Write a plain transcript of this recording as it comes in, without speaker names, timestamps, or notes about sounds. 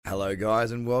Hello,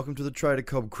 guys, and welcome to the Trader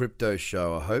Cobb Crypto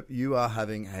Show. I hope you are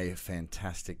having a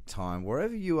fantastic time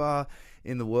wherever you are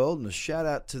in the world. And a shout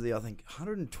out to the,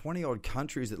 120 odd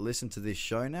countries that listen to this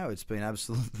show now. It's been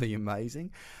absolutely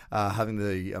amazing having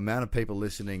the amount of people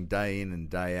listening day in and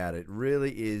day out. It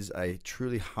really is a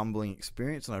truly humbling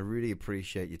experience, and I really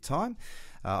appreciate your time.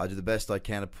 I do the best I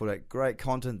can to put out great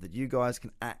content that you guys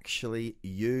can actually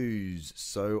use.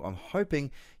 So I'm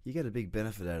hoping you get a big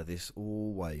benefit out of this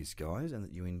always, guys, and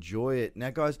that you enjoy it.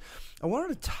 Now, guys, I wanted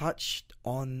to touch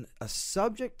on a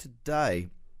subject today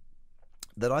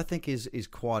that I think is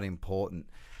quite important,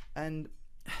 and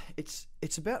it's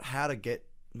about how to get.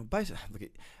 Basically,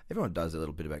 everyone does a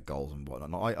little bit about goals and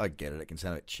whatnot. I get it. It can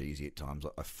sound a bit cheesy at times.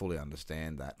 I fully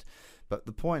understand that. But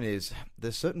the point is,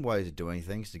 there's certain ways of doing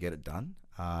things to get it done.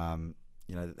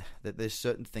 There's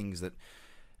certain things that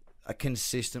are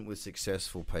consistent with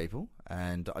successful people.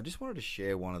 And I just wanted to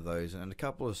share one of those and a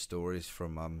couple of stories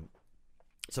from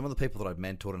some of the people that I've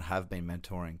mentored and have been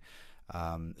mentoring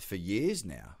for years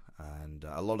now. And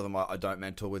a lot of them I don't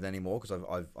mentor with anymore because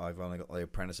I've only got the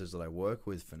apprentices that I work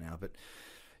with for now. But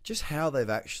just how they've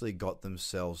actually got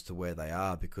themselves to where they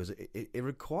are, because it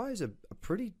requires a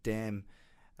pretty damn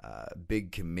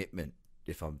big commitment,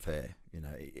 if I'm fair.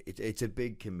 It's a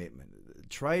big commitment.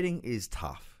 Trading is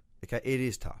tough. Okay, it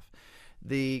is tough.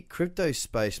 The crypto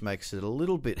space makes it a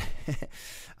little bit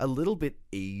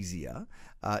easier,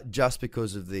 just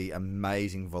because of the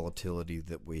amazing volatility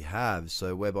that we have.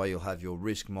 So whereby you'll have your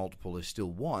risk multiple is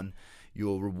still 1,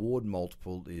 your reward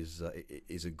multiple is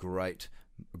a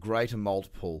greater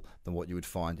multiple than what you would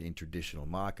find in traditional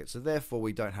markets. So therefore,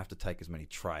 we don't have to take as many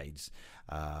trades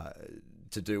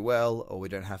to do well, or we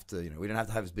don't have to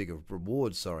have as big a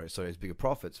rewards. As big a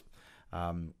profits.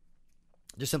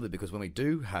 Just simply because when we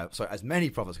do have as many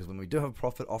profits, because when we do have a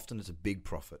profit, often it's a big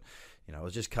profit. I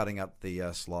was just cutting up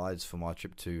the slides for my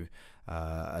trip to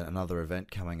another event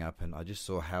coming up, and I just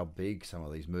saw how big some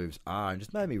of these moves are, and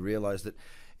just made me realize that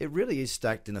it really is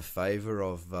stacked in a favor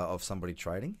of somebody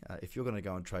trading. If you're going to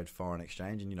go and trade foreign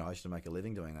exchange, and I used to make a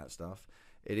living doing that stuff,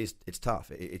 it's tough.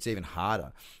 It's even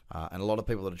harder, and a lot of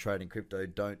people that are trading crypto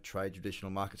don't trade traditional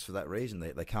markets for that reason.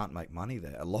 They can't make money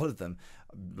there. A lot of them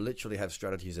literally have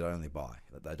strategies that only buy,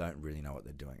 that they don't really know what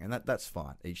they're doing, and that's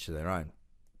fine. Each to their own.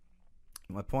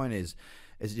 My point is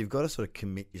that you've got to sort of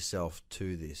commit yourself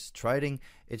to this. Trading,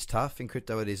 it's tough. In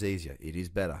crypto, it is easier. It is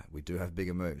better. We do have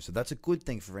bigger moves, so that's a good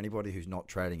thing for anybody who's not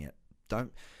trading it.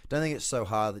 Don't think it's so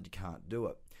hard that you can't do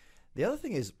it. The other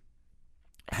thing is,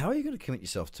 how are you going to commit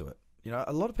yourself to it?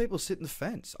 A lot of people sit in the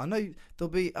fence. I know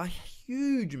there'll be a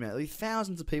huge amount, there'll be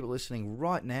thousands of people listening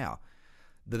right now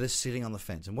that are sitting on the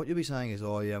fence. And what you'll be saying is,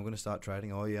 oh yeah, I'm going to start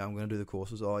trading. Oh yeah, I'm going to do the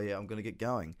courses. Oh yeah, I'm going to get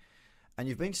going. And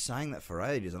you've been saying that for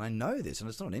ages, and I know this, and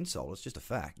it's not an insult. It's just a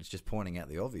fact. It's just pointing out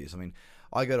the obvious. I mean,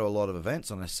 I go to a lot of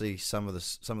events, and I see some of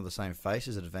the same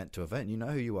faces at event to event. And you know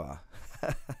who you are.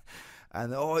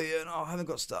 And I haven't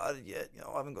got started yet.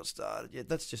 I haven't got started yet.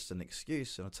 That's just an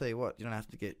excuse. And I'll tell you what, you don't have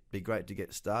to be great to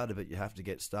get started, but you have to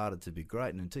get started to be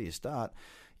great. And until you start,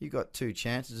 you've got 2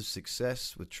 chances of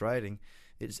success with trading.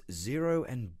 It's 0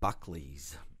 and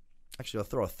Buckley's. Actually, I'll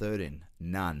throw a third in.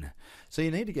 None. So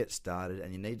you need to get started,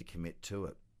 and you need to commit to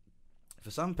it. For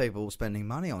some people, spending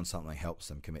money on something helps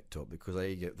them commit to it, because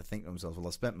they get to think to themselves, well,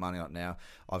 I've spent money on it now.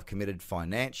 I've committed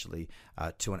financially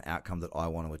to an outcome that I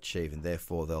want to achieve, and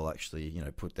therefore they'll actually,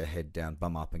 put their head down,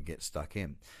 bum up, and get stuck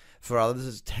in. For others,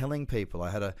 it's telling people. I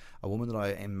had a woman that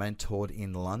I mentored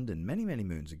in London many, many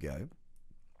moons ago,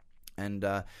 and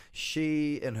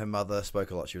she and her mother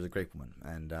spoke a lot. She was a Greek woman,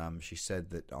 and she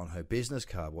said that on her business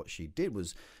card, what she did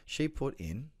was she put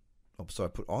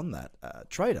on that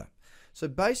trader. So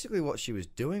basically what she was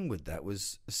doing with that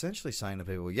was essentially saying to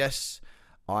people, yes,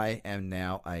 I am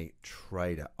now a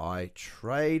trader. I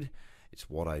trade. It's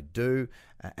what I do.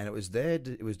 And it was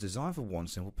designed for one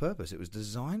simple purpose. It was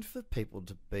designed for people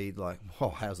to be like,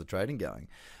 well, how's the trading going?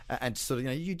 And sort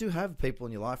of, you do have people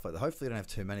in your life like that. Hopefully you don't have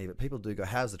too many, but people do go,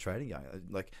 how's the trading going?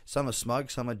 Like, some are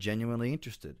smug, some are genuinely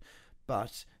interested.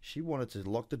 But she wanted to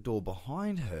lock the door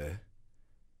behind her,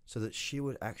 so that she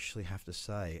would actually have to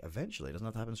say, eventually, it doesn't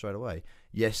have to happen straight away,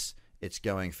 yes, it's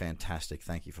going fantastic,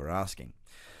 thank you for asking.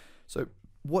 So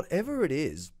whatever it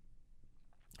is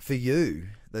for you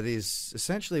that is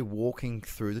essentially walking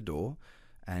through the door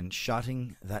and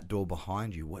shutting that door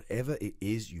behind you, whatever it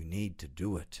is, you need to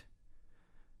do it.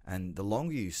 And the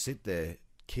longer you sit there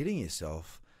kidding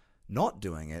yourself, not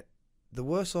doing it, the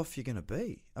worse off you're going to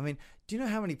be. I mean, do you know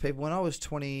how many people, when I was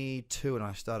 22 and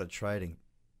I started trading,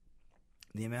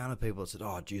 the amount of people that said,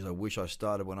 oh, geez, I wish I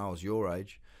started when I was your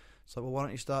age. It's like, well, why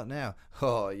don't you start now?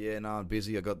 Oh, yeah, no, I'm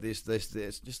busy. I got this.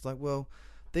 Just like, well,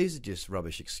 These are just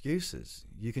rubbish excuses.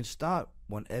 You can start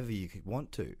whenever you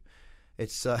want to.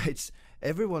 It's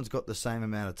everyone's got the same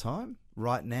amount of time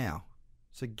right now.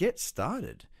 So get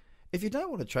started. If you don't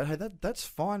want to trade, hey, that's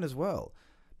fine as well.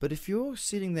 But if you're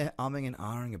sitting there umming and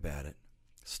ahhing about it,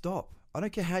 stop. I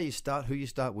don't care how you start, who you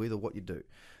start with, or what you do.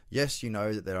 Yes, you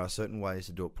know that there are certain ways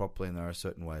to do it properly and there are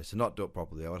certain ways to not do it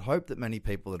properly. I would hope that many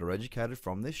people that are educated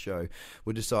from this show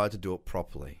would decide to do it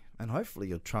properly. And hopefully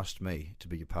you'll trust me to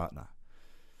be your partner.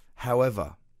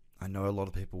 However, I know a lot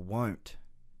of people won't.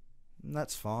 And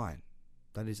that's fine.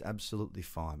 That is absolutely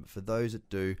fine. But for those that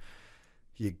do,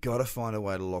 you got to find a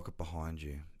way to lock it behind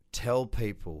you. Tell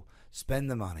people, spend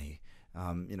the money,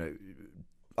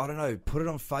 I don't know, put it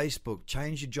on Facebook,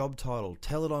 change your job title,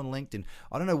 tell it on LinkedIn.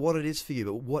 I don't know what it is for you,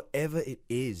 but whatever it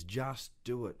is, just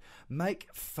do it. Make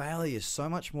failure so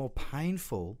much more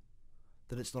painful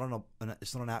that it's not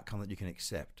an outcome that you can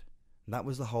accept. And that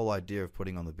was the whole idea of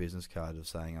putting on the business card of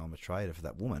saying I'm a trader for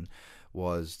that woman,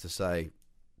 was to say,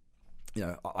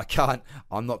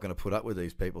 I'm not going to put up with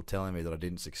these people telling me that I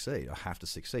didn't succeed. I have to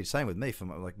succeed. Same with me.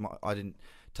 I didn't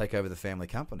take over the family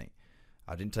company.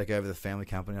 I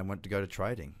went to go to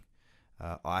trading.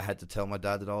 I had to tell my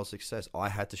dad that I was a success. I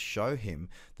had to show him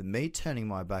that me turning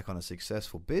my back on a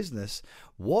successful business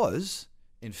was,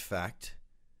 in fact,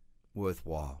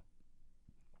 worthwhile.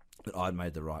 That I'd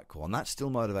made the right call. And that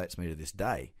still motivates me to this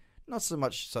day. Not so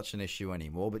much such an issue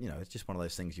anymore, but, it's just one of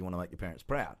those things you want to make your parents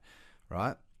proud,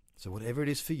 right? So whatever it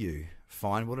is for you,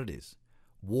 find what it is.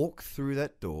 Walk through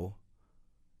that door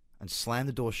and slam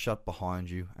the door shut behind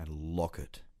you and lock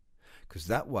it. Because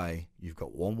that way, you've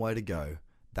got one way to go.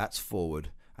 That's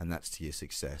forward, and that's to your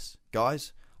success.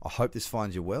 Guys, I hope this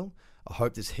finds you well. I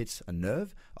hope this hits a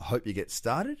nerve. I hope you get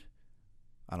started,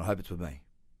 and I hope it's with me.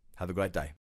 Have a great day.